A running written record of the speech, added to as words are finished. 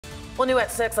Well, new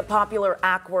at 6, a popular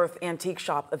Acworth antique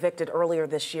shop evicted earlier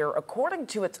this year, according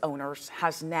to its owners,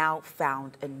 has now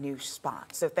found a new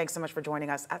spot. So thanks so much for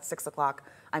joining us at 6 o'clock.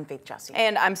 I'm Faith Jesse.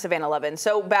 And I'm Savannah Levin.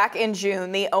 So back in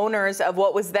June, the owners of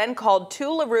what was then called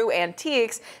Two LaRue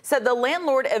Antiques said the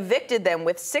landlord evicted them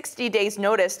with 60 days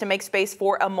notice to make space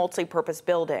for a multi-purpose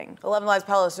building. 11 Live's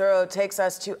Paolo Suro takes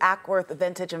us to Acworth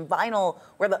Vintage and Vinyl,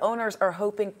 where the owners are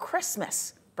hoping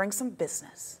Christmas brings some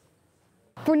business.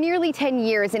 For nearly 10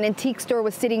 years, an antique store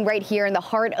was sitting right here in the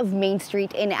heart of Main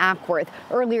Street in Acworth.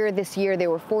 Earlier this year, they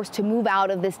were forced to move out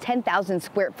of this 10,000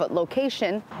 square foot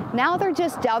location. Now they're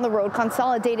just down the road,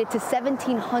 consolidated to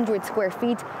 1,700 square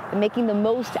feet and making the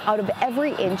most out of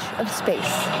every inch of space.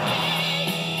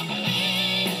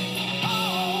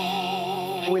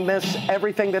 We miss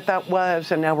everything that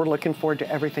was, and now we're looking forward to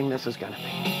everything this is going to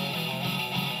be.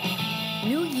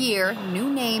 New year,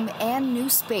 new name, and new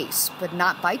space, but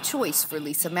not by choice for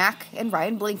Lisa Mack and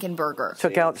Ryan Blankenberger.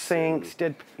 Took out sinks,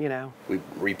 We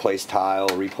replaced tile,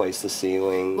 replaced the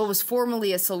ceiling. What was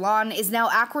formerly a salon is now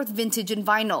Acworth Vintage and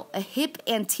Vinyl, a hip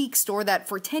antique store that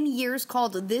for 10 years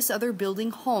called this other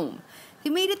building home. They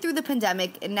made it through the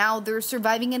pandemic, and now they're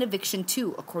surviving an eviction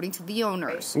too, according to the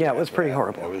owners. Yeah, it was pretty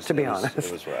horrible, to be honest.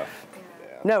 It was rough.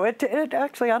 No, it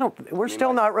actually, we're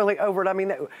still not really over it. I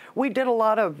mean, we did a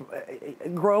lot of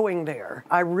growing there.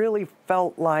 I really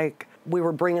felt like we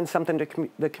were bringing something to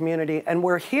the community, and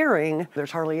we're hearing there's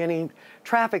hardly any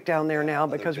traffic down there now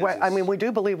because, we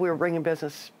do believe we were bringing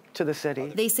business to the city.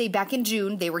 They say back in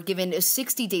June, they were given a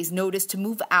 60 days notice to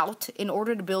move out in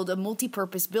order to build a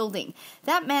multi-purpose building.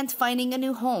 That meant finding a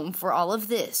new home for all of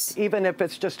this. Even if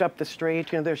it's just up the street,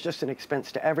 there's just an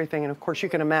expense to everything. And of course, you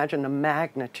can imagine the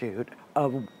magnitude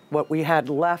of what we had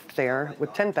left there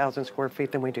with 10,000 square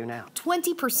feet than we do now.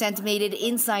 20% made it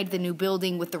inside the new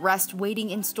building, with the rest waiting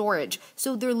in storage.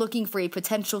 So they're looking for a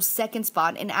potential second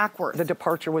spot in Acworth. The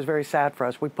departure was very sad for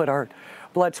us. We put our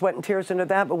blood, sweat, and tears into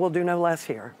that, but we'll do no less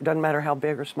here. Doesn't matter how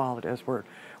big or small it is.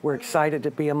 We're excited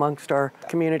to be amongst our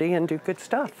community and do good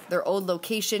stuff. Their old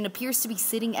location appears to be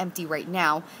sitting empty right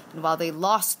now, and while they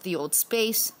lost the old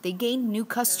space, they gained new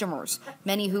customers,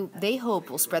 many who they hope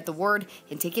will spread the word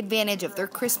and take advantage of their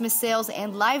Christmas sales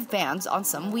and live bands on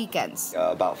some weekends.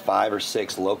 About 5 or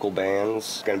 6 local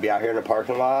bands going to be out here in the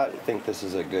parking lot. I think this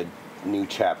is a good new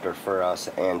chapter for us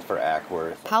and for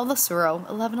Acworth. Paolo Suro,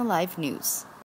 11 Alive News.